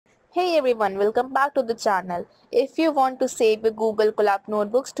Hey everyone, welcome back to the channel. If you want to save your Google Colab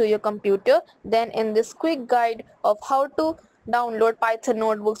notebooks to your computer, then in this quick guide of how to download Python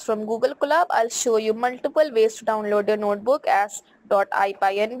notebooks from Google Colab, I'll show you multiple ways to download your notebook as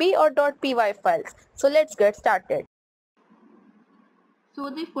 .ipynb or .py files. So let's get started. So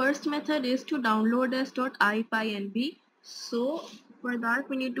the first method is to download as .ipynb. So for that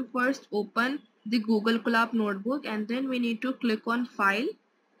we need to first open the Google Colab notebook and then we need to click on File.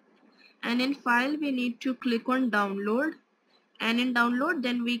 And in File we need to click on Download, and in Download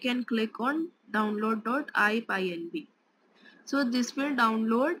then we can click on download.ipynb. So this will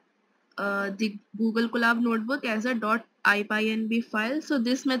download the Google Colab notebook as a .ipynb file. So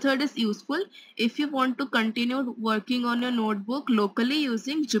this method is useful if you want to continue working on your notebook locally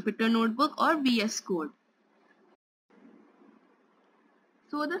using Jupyter Notebook or VS Code.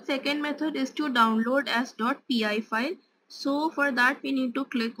 So the second method is to download as .py file. So for that we need to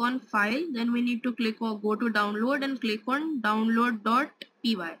click on File, then we need to go to Download and click on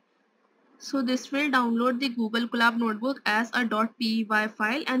download.py. So this will download the Google Colab notebook as a .py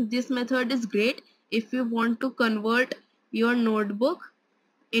file, and this method is great if you want to convert your notebook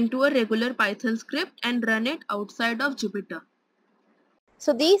into a regular Python script and run it outside of Jupyter.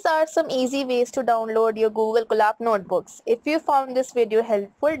 So these are some easy ways to download your Google Colab notebooks. If you found this video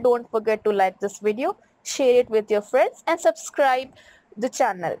helpful, don't forget to like this video, share it with your friends and subscribe the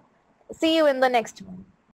channel. See you in the next one.